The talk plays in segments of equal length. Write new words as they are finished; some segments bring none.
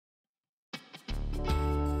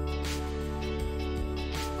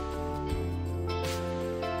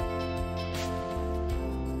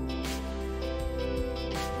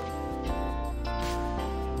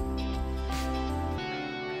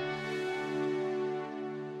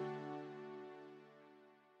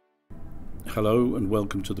Hello and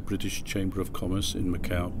welcome to the British Chamber of Commerce in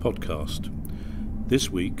Macau podcast. This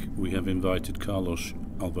week we have invited Carlos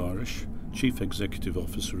Álvares, Chief Executive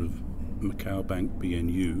Officer of Macau Bank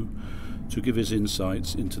BNU, to give his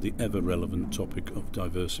insights into the ever-relevant topic of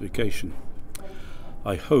diversification.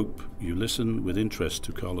 I hope you listen with interest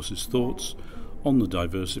to Carlos's thoughts on the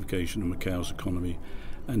diversification of Macau's economy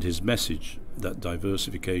and his message that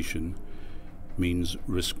diversification means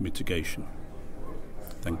risk mitigation.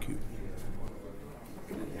 Thank you.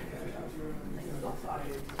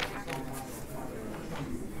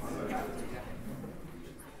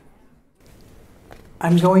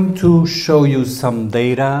 I'm going to show you some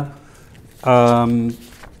data that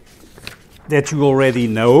you already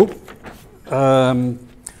know.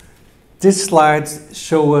 This slide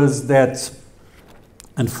shows us that,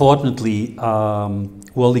 unfortunately,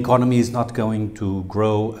 world economy is not going to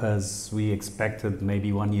grow as we expected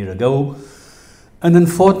maybe 1 year ago. And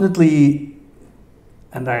unfortunately,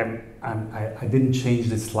 and I didn't change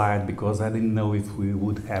this slide because I didn't know if we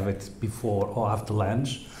would have it before or after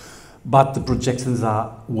lunch. But the projections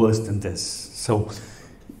are worse than this. So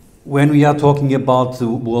when we are talking about the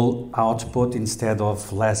world output, instead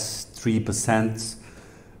of less 3%,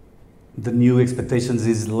 the new expectations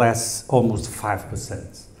is less, almost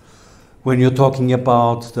 5%. When you're talking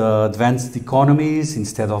about the advanced economies,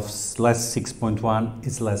 instead of less 6.1,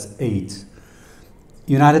 it's less 8.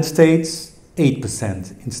 United States,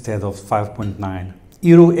 8% instead of 5.9.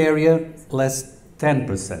 Euro area, less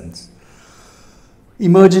 10%.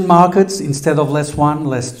 Emerging markets, instead of less 1,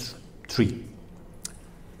 less 3.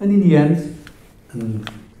 And in the end, and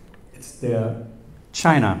it's there,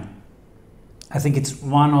 China. I think it's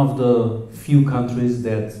one of the few countries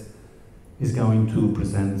that is going to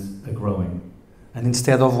present a growing. And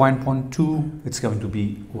instead of 1.2, it's going to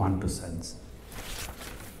be 1%.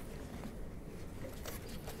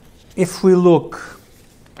 If we look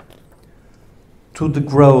to the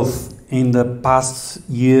growth in the past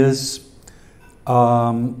years,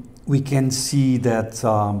 we can see that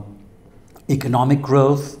economic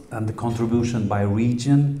growth and the contribution by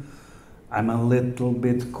region. I'm a little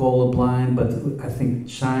bit colorblind, but I think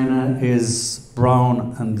China is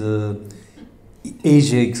brown and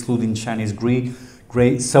Asia, excluding China, is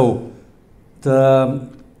gray. So the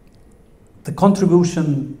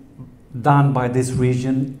contribution done by this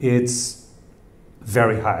region is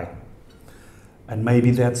very high. And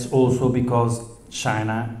maybe that's also because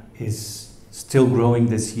China is still growing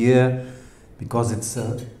this year, because it's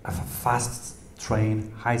a fast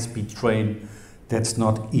train, high-speed train, that's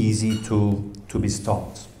not easy to be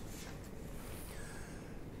stopped.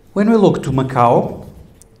 When we look to Macau,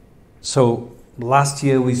 so last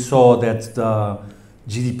year we saw that the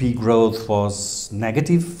GDP growth was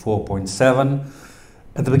negative, 4.7.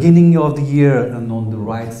 At the beginning of the year, and on the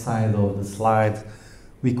right side of the slide,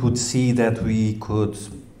 we could see that we could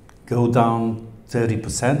go down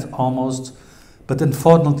 30% almost. But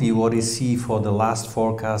unfortunately, what we see for the last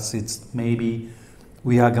forecast, it's maybe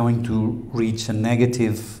we are going to reach a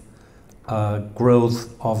negative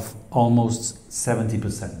growth of almost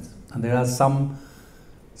 70%. And there are some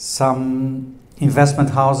investment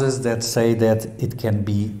houses that say that it can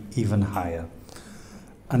be even higher.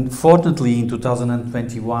 Unfortunately, in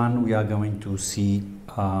 2021, we are going to see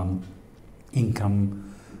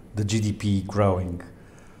income, the GDP growing.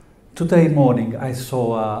 Today morning, I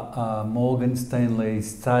saw a Morgan Stanley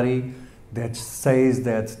study that says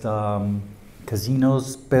that the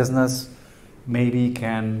casinos business maybe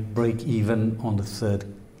can break even on the third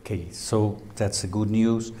case. So that's a good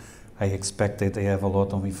news. I expect that they have a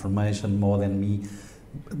lot of information, more than me,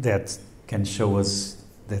 that can show us,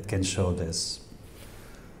 that can show this.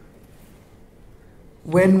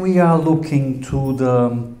 When we are looking to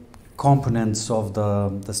the components of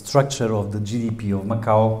the structure of the GDP of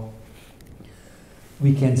Macau,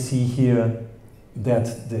 we can see here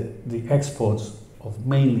that the exports of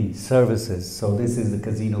mainly services, so this is the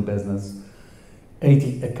casino business,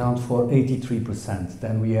 account for 83%.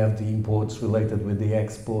 Then we have the imports related with the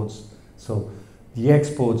exports. So the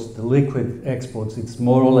exports, the liquid exports, it's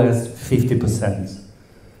more or less 50%.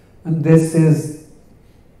 And this is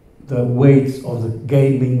the weight of the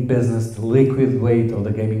gaming business, the liquid weight of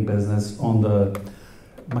the gaming business on the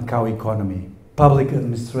Macau economy. Public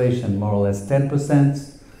administration, more or less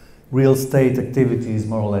 10%. Real estate activities,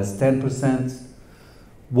 more or less 10%.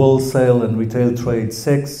 Wholesale and retail trade,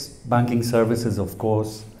 6%. Banking services, of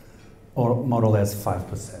course, or more or less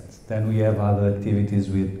 5%. Then we have other activities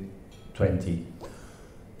with 20%.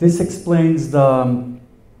 This explains the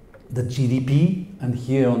GDP, and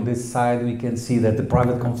here on this side we can see that the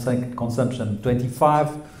private consumption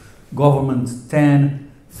 25%, government 10%,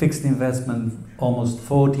 fixed investment almost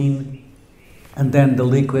 14, and then the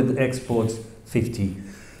liquid exports 50.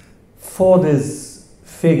 For these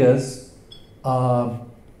figures,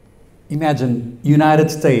 imagine United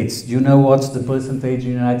States. You know what's the percentage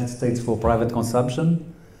in United States for private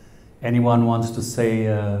consumption? Anyone wants to say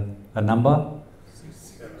a number?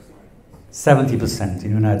 70%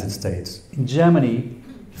 in United States. In Germany,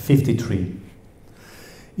 53.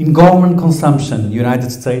 In government consumption, United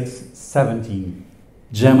States, 17.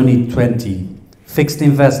 Germany, 20. Fixed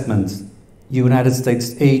investment, United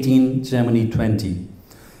States, 18. Germany, 20.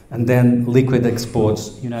 And then liquid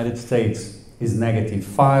exports, United States is negative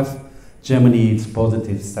 5. Germany is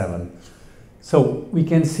positive 7. So we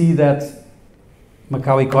can see that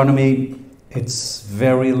Macau economy, it's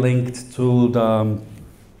very linked to the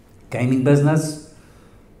gaming business.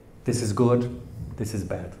 This is good, this is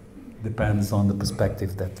bad. Depends on the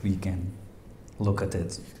perspective that we can look at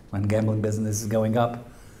it. When gambling business is going up,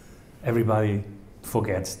 everybody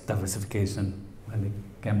forgets diversification. When the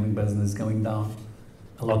gambling business is going down,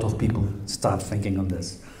 a lot of people start thinking on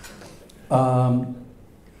this.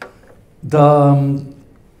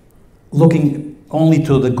 Looking only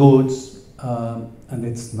to the goods, and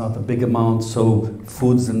it's not a big amount, so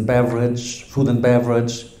food and beverage,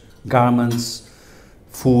 garments,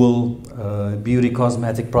 beauty,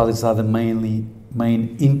 cosmetic products are the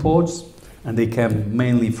main imports, and they come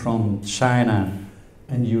mainly from China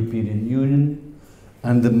and European Union.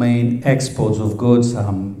 And the main exports of goods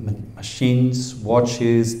are machines,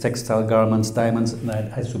 watches, textile garments, diamonds, and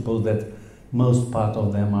I suppose that most part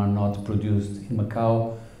of them are not produced in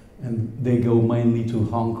Macau, and they go mainly to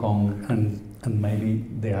Hong Kong, and maybe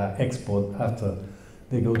they are export after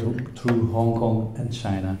they go through Hong Kong and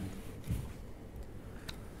China.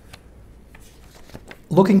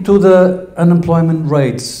 Looking to the unemployment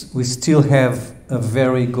rates, we still have a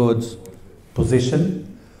very good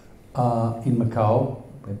position in Macau.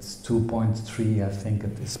 It's 2.3, I think,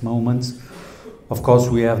 at this moment. Of course,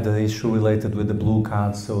 we have the issue related with the blue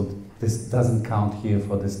card, so this doesn't count here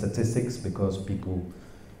for the statistics because people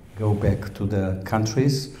go back to their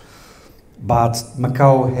countries. But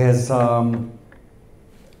Macau has a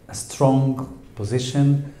strong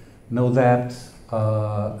position, no debt,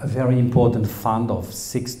 a very important fund of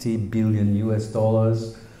 60 billion US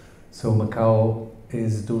dollars. So Macau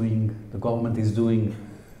is doing, the government is doing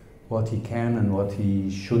what he can and what he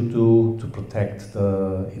should do to protect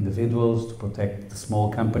the individuals, to protect the small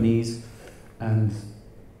companies. And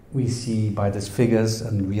we see by these figures,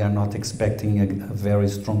 and we are not expecting a very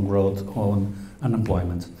strong growth on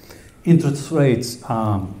unemployment. Interest rates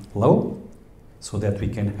are low, so that we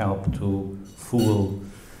can help to fuel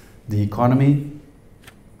the economy.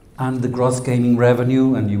 And the gross gaming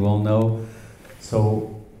revenue, and you all know,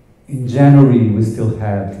 so in January we still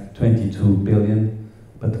had 22 billion,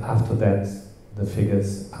 but after that the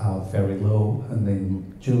figures are very low, and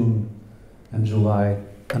in June and July,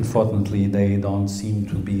 unfortunately, they don't seem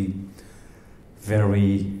to be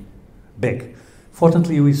very big.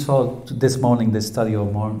 Fortunately, we saw this morning the study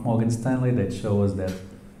of Morgan Stanley that shows that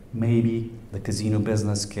maybe the casino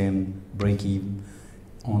business can break even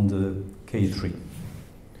on the K3.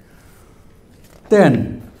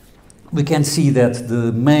 Then we can see that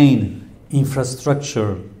the main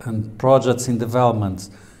infrastructure and projects in development,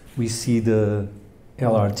 we see the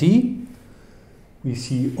LRT, we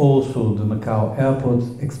see also the Macau airport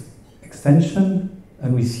extension,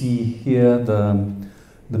 and we see here the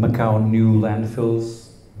Macau new landfills.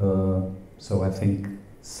 So I think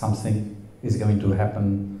something is going to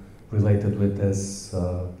happen related with this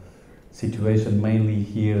situation, mainly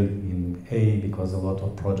here in A, because a lot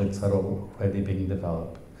of projects are already being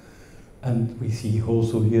developed. And we see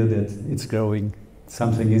also here that it's growing,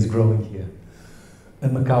 something is growing here. A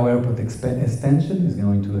Macau airport extension is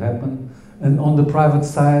going to happen. And on the private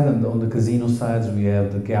side and on the casino sides, we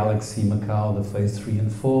have the Galaxy Macau, the phase 3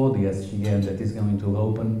 and 4, the SGN that is going to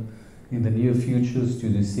open in the near future,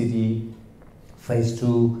 Studio City, phase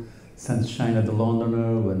 2, St. China the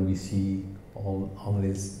Londoner, when we see all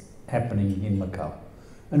this happening in Macau.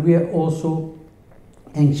 And we have also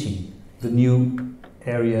Hengqin, the new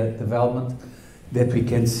area development that we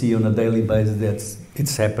can see on a daily basis that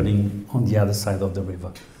it's happening on the other side of the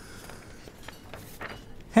river.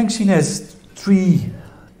 Hengqin has 3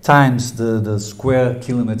 times the square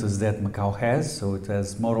kilometers that Macau has, so it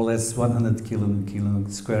has more or less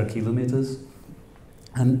 100 square kilometers,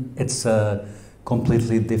 and it's a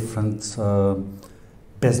completely different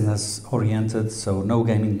business oriented, so no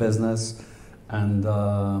gaming business, and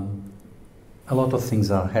a lot of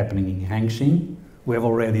things are happening in Hengqin. We have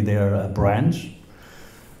already there a branch,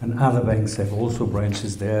 and other banks have also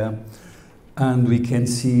branches there. And we can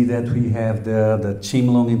see that we have there the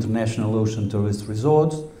Chimlong International Ocean Tourist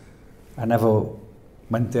Resort. I never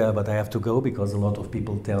went there, but I have to go because a lot of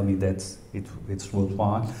people tell me that it's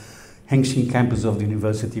worthwhile. Hengqin campus of the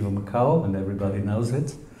University of Macau, and everybody knows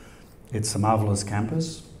it. It's a marvelous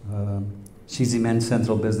campus. Xizimen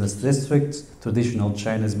Central Business District, traditional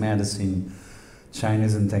Chinese medicine,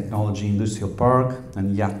 Chinese and technology industrial park,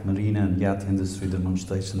 and yacht marina and yacht industry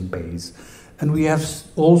demonstration base. And we have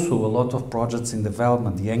also a lot of projects in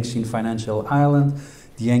development: the Hengqin Financial Island,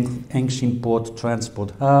 the Hengqin Port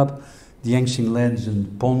Transport Hub, the Hengqin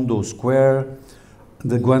Legend Pondo Square,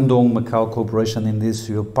 the Guangdong Macau Corporation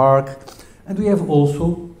Industrial Park, and we have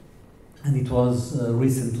also, and it was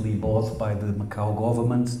recently bought by the Macau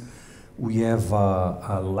government, we have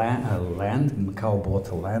a land, Macau bought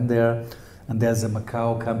a land there, and there's a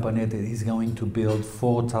Macau company that is going to build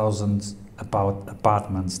 4,000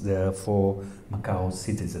 apartments there for Macau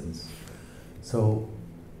citizens. So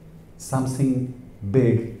something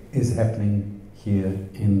big is happening here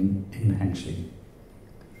in Hengqin.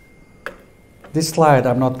 This slide,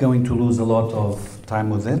 I'm not going to lose a lot of time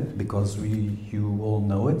with it because you all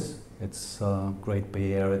know it. It's a Great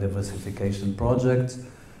Bay Area diversification project.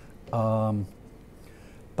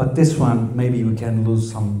 But this one, maybe we can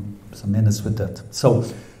lose some minutes with that. So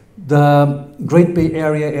the Great Bay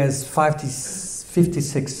Area is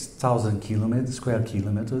 56,000 square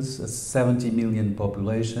kilometers, a 70 million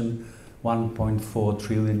population, 1.4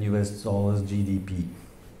 trillion US dollars GDP.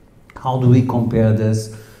 How do we compare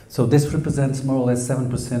this? So this represents more or less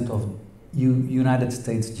 7% of United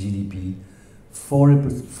States GDP,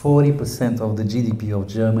 40% of the GDP of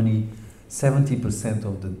Germany, 70%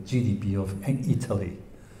 of the GDP of Italy.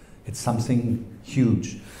 It's something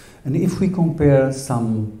huge. And if we compare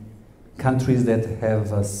some countries that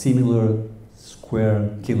have similar square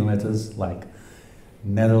kilometers, like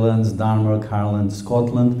Netherlands, Denmark, Ireland,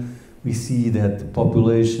 Scotland, we see that the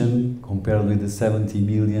population, compared with the 70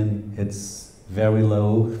 million, it's very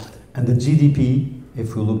low. And the GDP,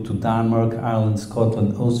 if we look to Denmark, Ireland,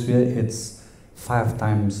 Scotland, Austria, it's 5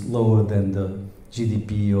 times lower than the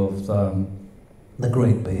GDP of the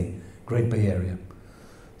Great Bay Area.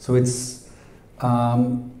 So it's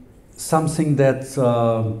something that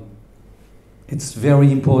it's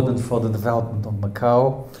very important for the development of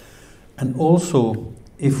Macau. And also,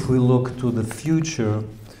 if we look to the future,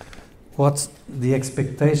 what the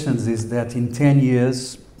expectations is that in 10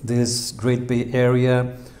 years, this Great Bay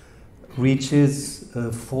Area reaches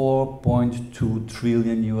 4.2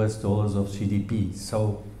 trillion US dollars of GDP.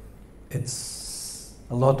 So it's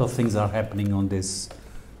a lot of things are happening on this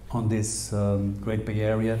Great Bay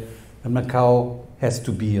Area, and Macau has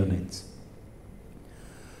to be on it.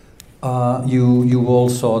 You all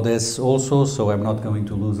saw this also, so I'm not going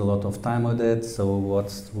to lose a lot of time with it. So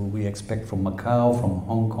what we expect from Macau, from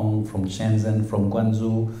Hong Kong, from Shenzhen, from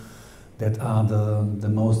Guangzhou, that are the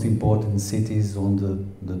most important cities on the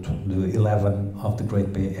 11 of the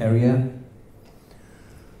Great Bay Area.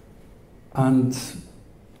 And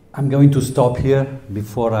I'm going to stop here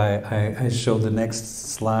before I show the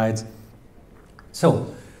next slide.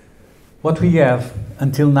 So what we have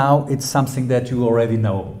until now, it's something that you already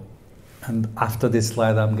know. And after this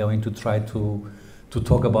slide, I'm going to try to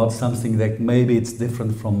talk about something that maybe it's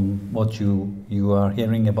different from what you are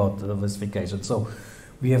hearing about diversification. So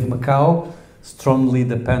we have Macau, strongly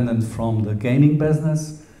dependent from the gaming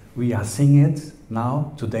business. We are seeing it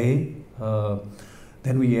now, today.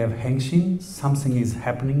 Then we have Hengqin. Something is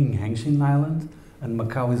happening in Hengqin Island, and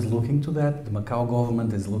Macau is looking to that. The Macau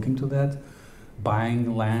government is looking to that,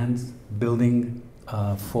 buying land, building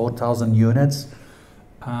 4,000 units.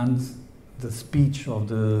 And the speech of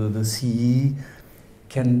the CE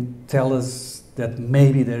can tell us that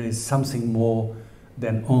maybe there is something more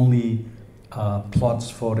than only plots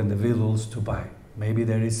for individuals to buy. Maybe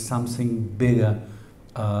there is something bigger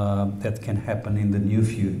that can happen in the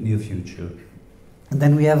near future. And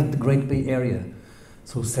then we have the Great Bay Area.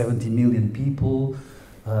 So 70 million people,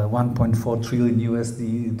 1.4 trillion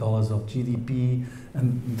USD dollars of GDP,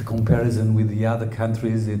 and the comparison with the other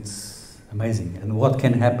countries, it's amazing. And what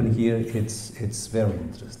can happen here, it's very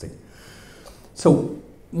interesting. So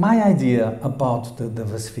my idea about the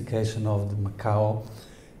diversification of the Macau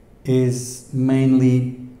is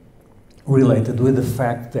mainly related with the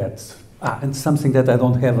fact that, and something that I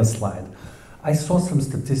don't have a slide. I saw some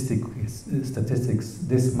statistics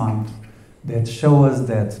this month that show us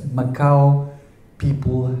that Macau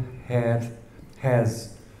people has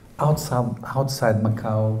outside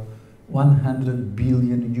Macau 100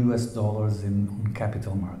 billion US dollars in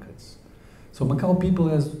capital markets. So Macau people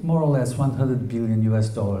has more or less 100 billion US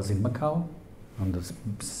dollars in Macau, on the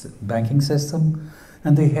banking system,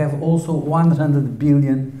 and they have also 100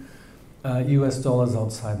 billion US dollars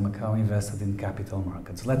outside Macau invested in capital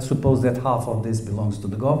markets. Let's suppose that half of this belongs to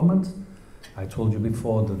the government. I told you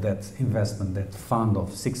before that investment, that fund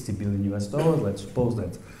of 60 billion US dollars, let's suppose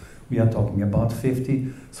that we are talking about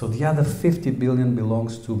 50. So the other 50 billion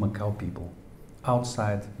belongs to Macau people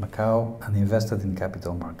outside Macau and invested in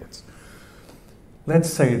capital markets. Let's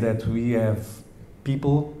say that we have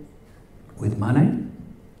people with money.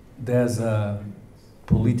 There's a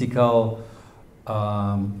political,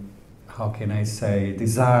 how can I say,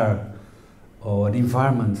 desire or an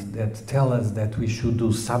environment that tell us that we should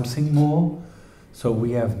do something more. So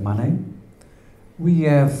we have money, we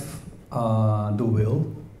have the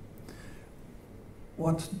will.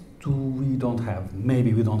 What do we don't have?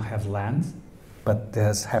 Maybe we don't have land, but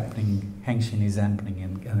there's happening, Hengqin is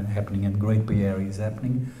happening, and happening, and Great Bay Area is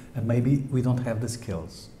happening, and maybe we don't have the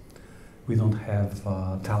skills. We don't have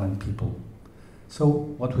talent people. So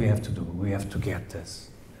what we have to do? We have to get this.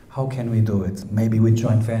 How can we do it? Maybe with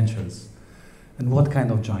joint ventures. And what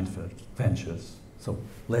kind of joint ventures? So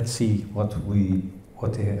let's see what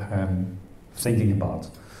I'm thinking about.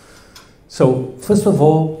 So first of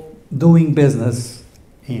all, doing business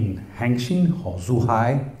in Hengqin or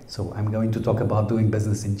Zhuhai. So I'm going to talk about doing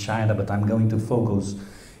business in China, but I'm going to focus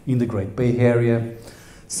in the Great Bay Area.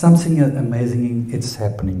 Something amazing it's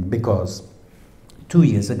happening because 2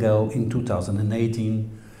 years ago in 2018,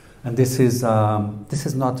 and this is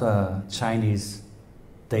not a Chinese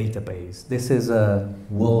database. This is a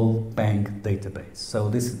World Bank database. So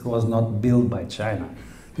this was not built by China.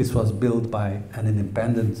 This was built by an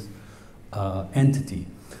independent entity.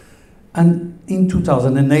 And in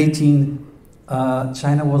 2018,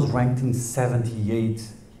 China was ranked in 78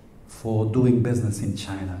 for doing business in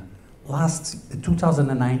China.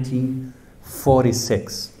 2019,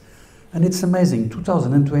 46. And it's amazing,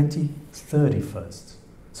 2020, 31st.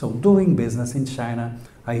 So doing business in China,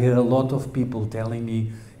 I hear a lot of people telling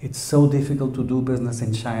me it's so difficult to do business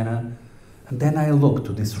in China. And then I look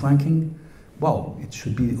to this ranking, wow, it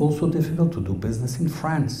should be also difficult to do business in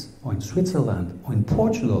France or in Switzerland or in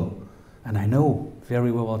Portugal. And I know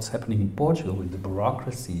very well what's happening in Portugal with the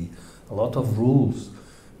bureaucracy, a lot of rules,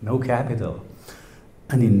 no capital.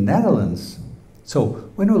 And in Netherlands, so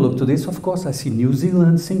when we look to this, of course, I see New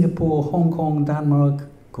Zealand, Singapore, Hong Kong, Denmark,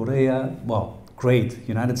 Korea, well, great,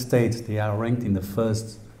 United States, they are ranked in the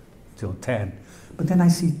first till 10. But then I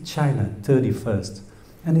see China, 31st,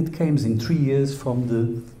 and it came in 3 years from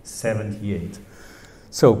the 78.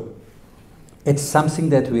 So it's something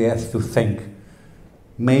that we have to think.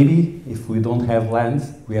 Maybe if we don't have land,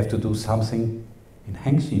 we have to do something in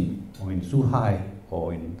Hengqin or in Zhuhai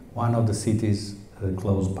or in one of the cities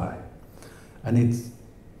close by. And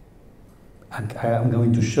I'm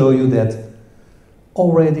going to show you that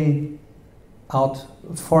already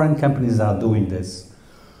foreign companies are doing this.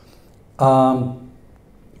 How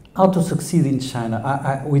to succeed in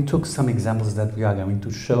China? We took some examples that we are going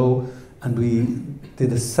to show, and we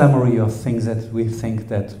did a summary of things that we think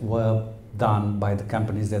that were done by the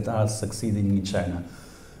companies that are succeeding in China.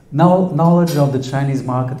 Now, knowledge of the Chinese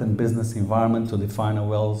market and business environment to define a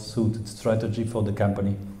well-suited strategy for the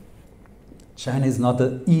company. China is not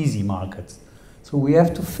an easy market, so we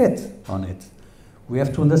have to fit on it. We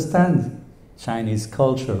have to understand Chinese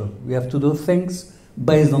culture. We have to do things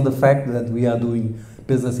based on the fact that we are doing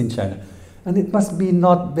business in China. And it must be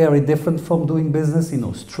not very different from doing business in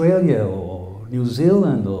Australia or New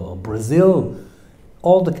Zealand or Brazil.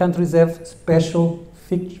 All the countries have special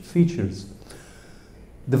features.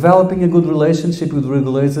 Developing a good relationship with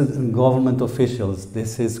regulators and government officials,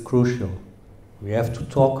 this is crucial. We have to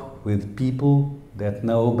talk with people that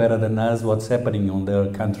know better than us what's happening on their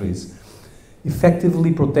countries.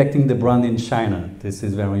 Effectively protecting the brand in China, this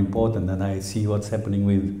is very important, and I see what's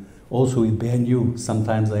happening also with BNU.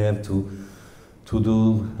 Sometimes I have to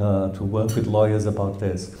work with lawyers about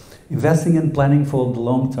this. Investing and planning for the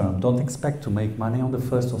long term. Don't expect to make money on the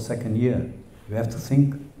first or second year. You have to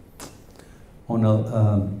think on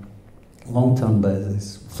a long-term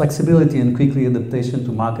basis. Flexibility and quickly adaptation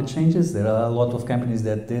to market changes. There are a lot of companies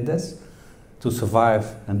that did this to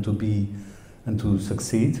survive and to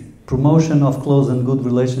succeed. Promotion of close and good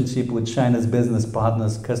relationship with China's business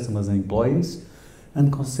partners, customers, and employees.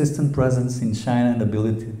 And consistent presence in China and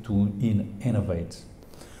ability to innovate.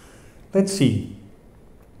 Let's see.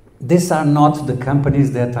 These are not the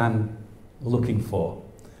companies that I'm looking for,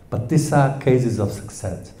 but these are cases of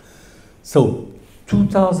success. So,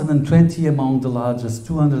 2020 among the largest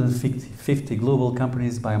 250 global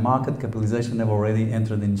companies by market capitalization have already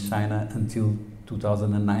entered in China until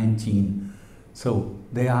 2019. So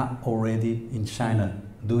they are already in China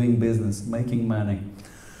doing business, making money.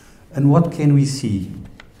 And what can we see?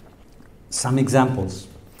 Some examples.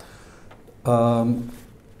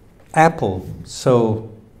 Apple,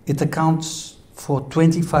 so it accounts for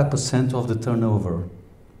 25% of the turnover.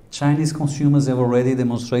 Chinese consumers have already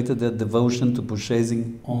demonstrated their devotion to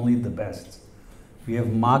purchasing only the best. We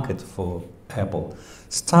have market for Apple.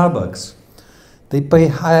 Starbucks, they pay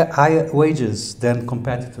higher wages than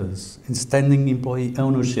competitors, extending employee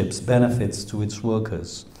ownerships, benefits to its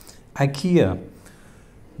workers. IKEA,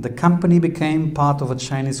 the company became part of a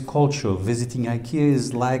Chinese culture. Visiting IKEA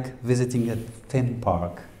is like visiting a theme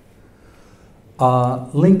park.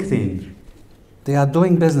 LinkedIn, they are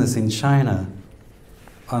doing business in China.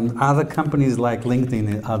 And other companies like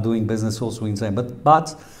LinkedIn are doing business also in China.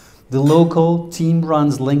 But the local team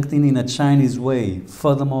runs LinkedIn in a Chinese way.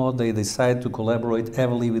 Furthermore, they decide to collaborate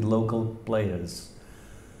heavily with local players.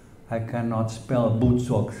 I cannot spell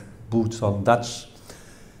Bootzog, Dutch.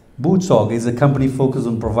 Bootzog is a company focused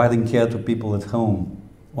on providing care to people at home,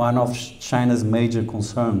 one of China's major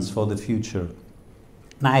concerns for the future.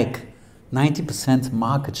 Nike, 90%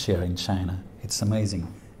 market share in China. It's amazing.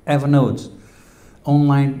 Evernote,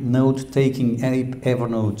 online note-taking app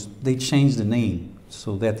Evernote, they changed the name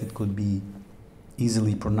so that it could be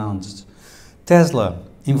easily pronounced. Tesla,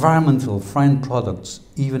 environmental friend products,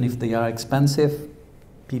 even if they are expensive,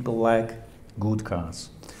 people like good cars.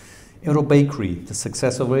 Euro Bakery, the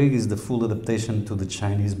success of it is the full adaptation to the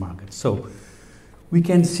Chinese market. So we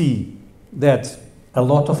can see that a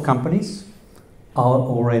lot of companies are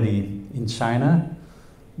already in China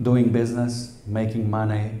doing business, making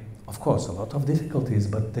money. Of course, a lot of difficulties,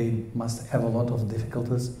 but they must have a lot of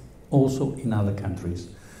difficulties also in other countries.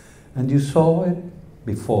 And you saw it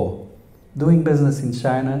before. Doing business in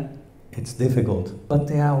China, it's difficult, but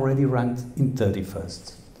they are already ranked in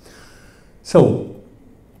 31st. So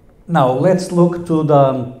now let's look to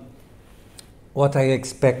what I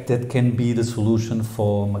expect that can be the solution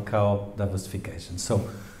for Macao diversification. So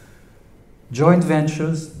joint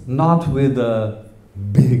ventures, not with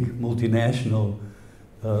big multinational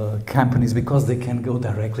companies, because they can go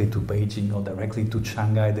directly to Beijing or directly to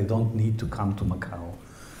Shanghai. They don't need to come to Macau.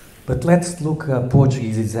 But let's look at a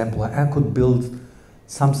Portuguese example. I could build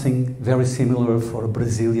something very similar for a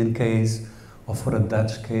Brazilian case, or for a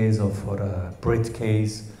Dutch case, or for a Brit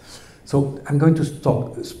case. So I'm going to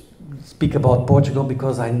speak about Portugal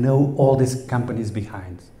because I know all these companies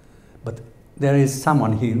behind. But there is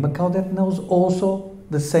someone here in Macau that knows also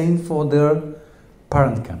the same for their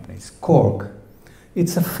parent companies. Cork.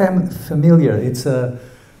 It's a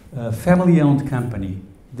family-owned company.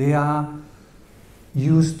 They are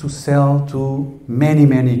used to sell to many,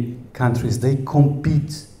 many countries. They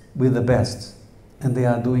compete with the best. And they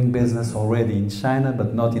are doing business already in China,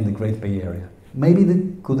 but not in the Great Bay Area. Maybe they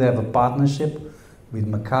could have a partnership with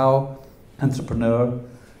Macau entrepreneur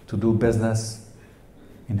to do business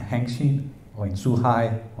in Hengqin or in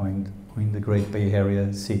Zhuhai or in the Great Bay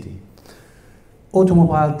Area city.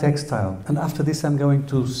 Automobile, textile, and after this I'm going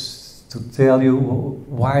to tell you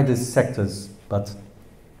why these sectors, but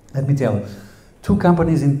let me tell you, two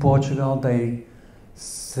companies in Portugal, they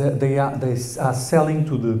are selling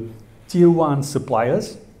to the tier 1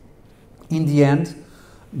 suppliers. In the end,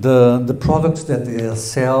 the products that they are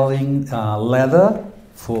selling are leather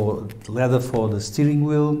for the steering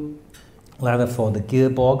wheel, leather for the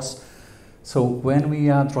gearbox. So when we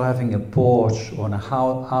are driving a Porsche or an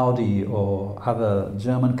Audi or other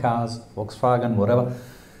German cars, Volkswagen, whatever,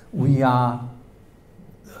 we are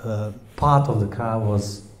part of the car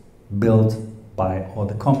was built by, or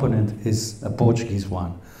the component is a Portuguese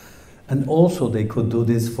one. And also they could do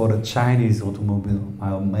this for a Chinese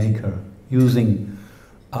automobile maker using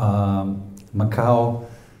Macau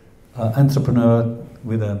entrepreneur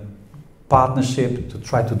with a partnership to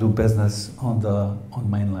try to do business on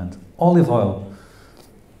mainland. Olive oil.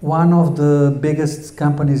 One of the biggest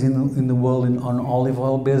companies in the world on olive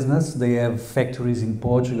oil business. They have factories in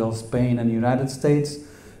Portugal, Spain and United States.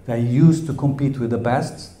 They used to compete with the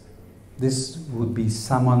best. This would be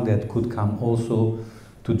someone that could come also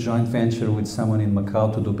to joint venture with someone in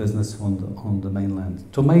Macau to do business on the mainland.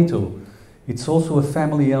 Tomato. It's also a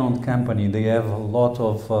family-owned company. They have a lot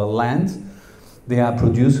of land. They are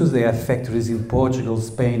producers. They have factories in Portugal,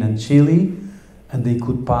 Spain and Chile. And they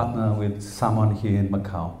could partner with someone here in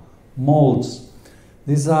Macau. Molds.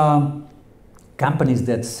 These are companies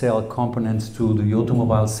that sell components to the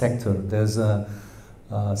automobile sector. There's a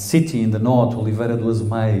city in the north, Oliveira dos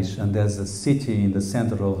Mães, and there's a city in the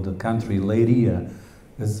center of the country, Leiria.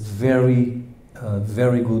 There's very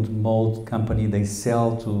good mold company. They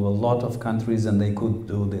sell to a lot of countries and they could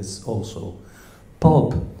do this also.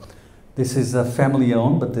 Pulp. This is a family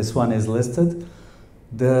owned, but this one is listed.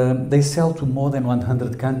 They sell to more than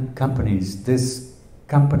 100 companies. This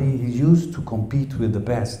company is used to compete with the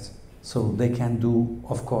best, so they can do,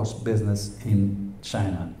 of course, business in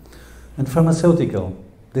China. And pharmaceutical,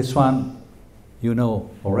 this one you know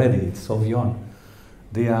already, it's Sovion.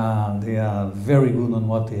 They are very good on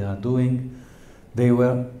what they are doing. They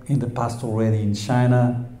were in the past already in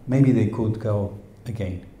China. Maybe they could go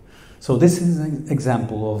again. So this is an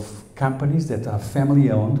example of companies that are family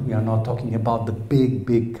owned. We are not talking about the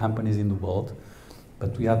big companies in the world,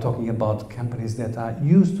 but we are talking about companies that are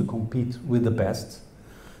used to compete with the best,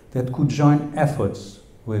 that could join efforts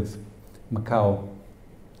with Macau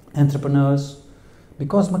entrepreneurs,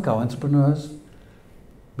 because Macau entrepreneurs,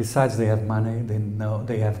 besides they have money,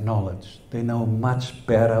 they have knowledge. They know much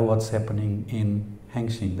better what's happening in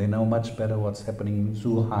Hengqin. They know much better what's happening in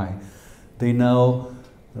Zhuhai. They know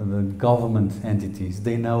the government entities.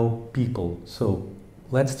 They know people. So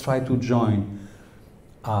let's try to join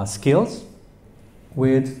skills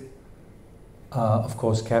with, of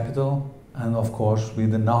course, capital, and of course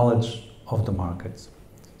with the knowledge of the markets.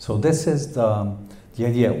 So this is the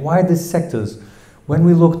idea. Why these sectors? When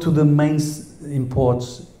we look to the main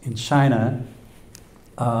imports in China,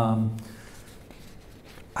 I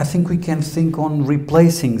think we can think on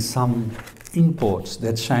replacing some imports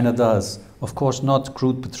that China does. Of course, not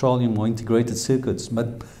crude petroleum or integrated circuits,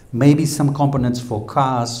 but maybe some components for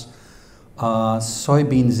cars.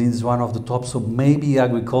 Soybeans is one of the top, so maybe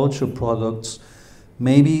agricultural products,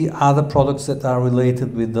 maybe other products that are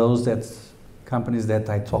related with those companies that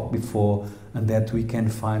I talked before, and that we can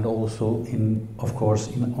find also in, of course,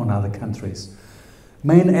 on other countries.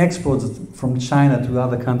 Main exports from China to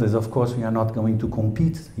other countries, of course, we are not going to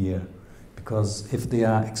compete here, because if they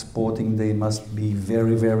are exporting, they must be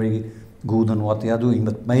very, very good on what they are doing.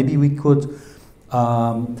 But maybe we could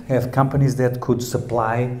have companies that could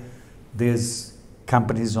supply these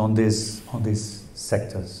companies on these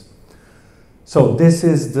sectors. So this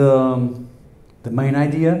is the main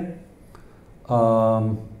idea. I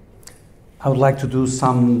would like to do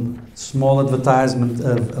some small advertisement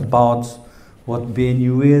about what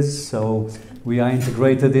BNU is. So we are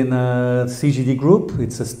integrated in a CGD group.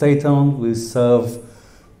 It's a state-owned. We serve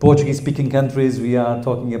Portuguese-speaking countries. We are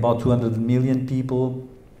talking about 200 million people.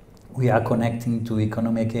 We are connecting to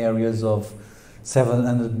economic areas of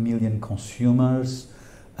 700 million consumers.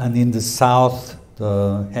 And in the south,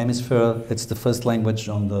 the hemisphere, it's the first language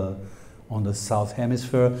on the south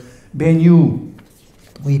hemisphere. BNU,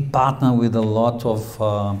 we partner with a lot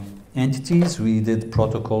of entities. We did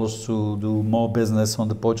protocols to do more business on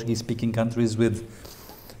the Portuguese-speaking countries with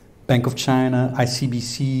Bank of China,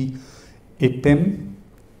 ICBC, EPIM,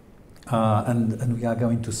 and we are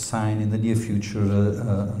going to sign in the near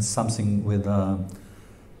future something with an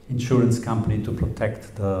insurance company to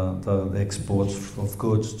protect the exports of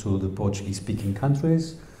goods to the Portuguese-speaking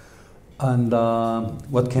countries. And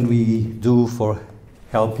what can we do for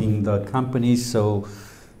helping the companies? So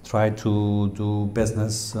try to do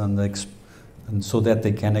business and so that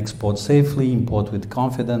they can export safely, import with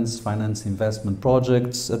confidence, finance investment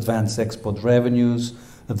projects, advance export revenues,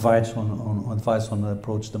 advice on the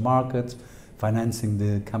approach to the market, financing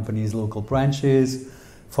the company's local branches,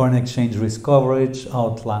 foreign exchange risk coverage,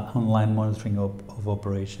 online monitoring of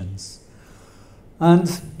operations. And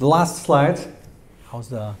the last slide,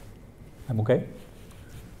 I'm okay?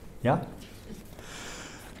 Yeah?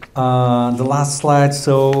 The last slide,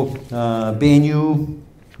 so BNU,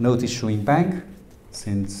 note issuing bank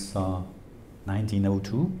since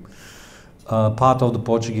 1902. Part of the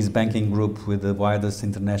Portuguese banking group with the widest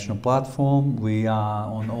international platform. We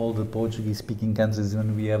are on all the Portuguese-speaking countries,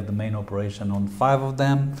 and we have the main operation on 5 of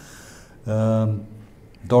them.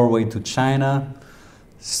 Doorway to China.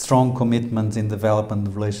 Strong commitment in development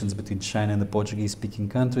of relations between China and the Portuguese-speaking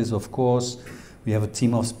countries, of course. We have a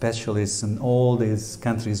team of specialists in all these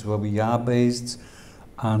countries where we are based,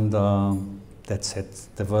 and that's it.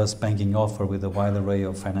 Diverse banking offer with a wide array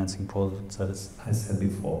of financing products, as I said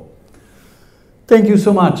before. Thank you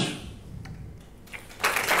so much.